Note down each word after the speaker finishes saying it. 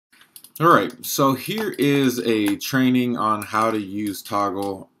Alright, so here is a training on how to use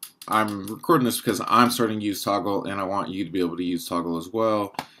Toggl. I'm recording this because I'm starting to use Toggl and I want you to be able to use Toggl as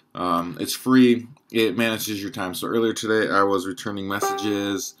well. It's free. It manages your time. So earlier today I was returning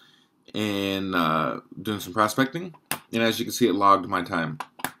messages and doing some prospecting, and as you can see it logged my time.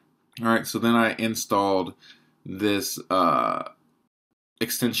 Alright, so then I installed this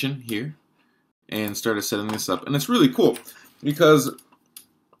extension here and started setting this up, and it's really cool because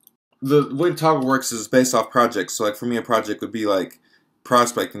the way Toggl works is based off projects. So like for me, a project would be like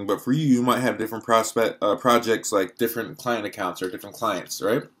prospecting, but for you, you might have different projects, like different client accounts or different clients,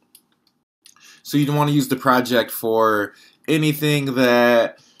 right? So you don't want to use the project for anything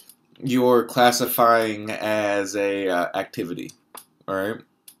that you're classifying as a activity, all right?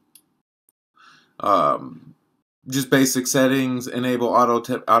 Just basic settings, enable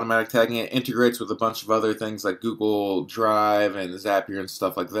automatic tagging. It integrates with a bunch of other things like Google Drive and Zapier and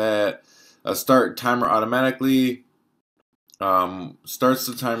stuff like that. Start timer automatically. Starts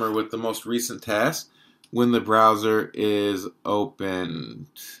the timer with the most recent task when the browser is opened.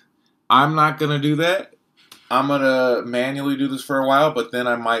 I'm not going to do that. I'm going to manually do this for a while, but then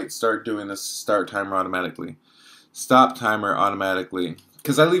I might start doing this start timer automatically. Stop timer automatically.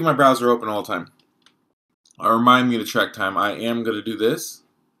 Because I leave my browser open all the time. Remind me to track time. I am going to do this.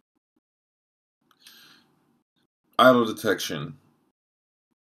 Idle detection.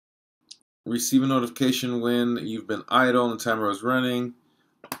 Receive a notification when you've been idle and the timer is running.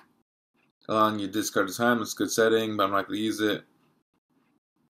 Allowing you to discard the time. That's a good setting, but I'm not going to use it.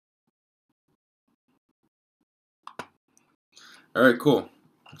 Alright, cool.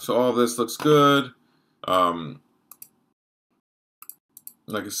 So all of this looks good. Like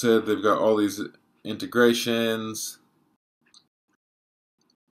I said, they've got all these integrations.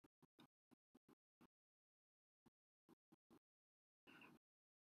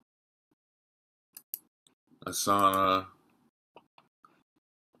 Asana.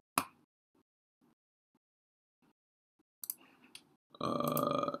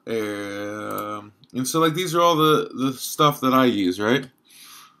 And so like these are all the stuff that I use, right?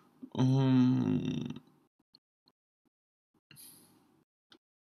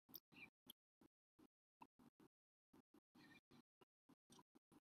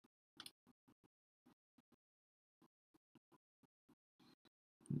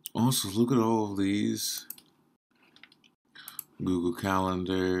 Also, look at all of these. Google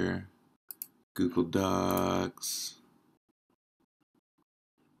Calendar, Google Docs,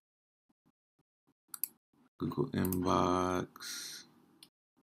 Google Inbox,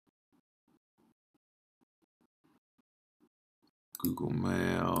 Google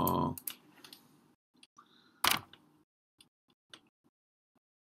Mail.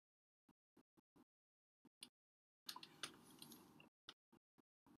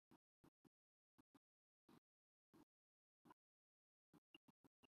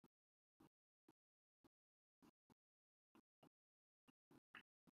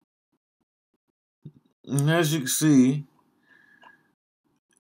 And as you can see,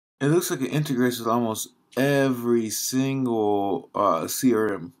 it looks like it integrates with almost every single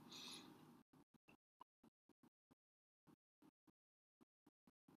CRM.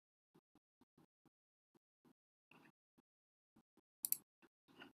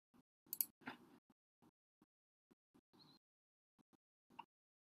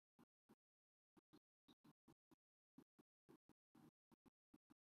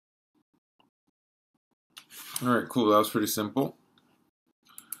 Alright, cool. That was pretty simple.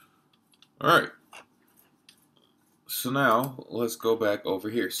 Alright. So now, let's go back over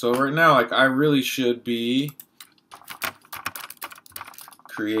here. So right now, like, I really should be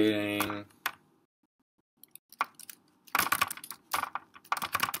creating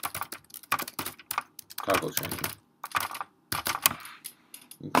Toggl training.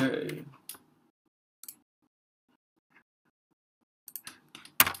 Okay.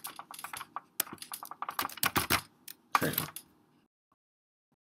 Training.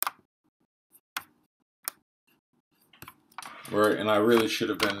 Right, and I really should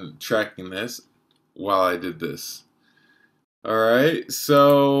have been tracking this while I did this. Alright,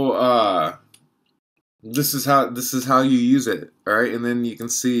 so this is how you use it. Alright, and then you can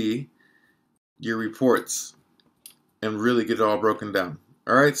see your reports and really get it all broken down.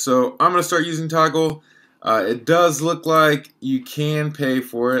 Alright, so I'm gonna start using Toggl. It does look like you can pay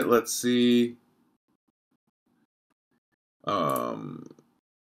for it. Let's see.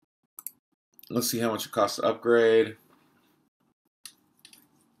 Let's see how much it costs to upgrade.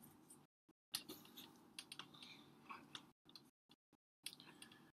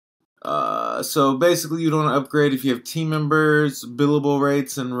 So basically, you don't upgrade if you have team members, billable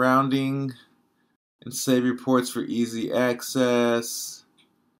rates, and rounding, and save reports for easy access.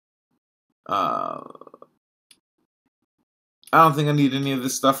 I don't think I need any of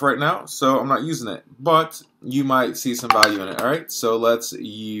this stuff right now, so I'm not using it. But you might see some value in it. All right, so let's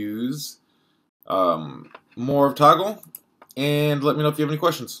use more of Toggl, and let me know if you have any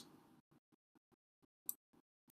questions.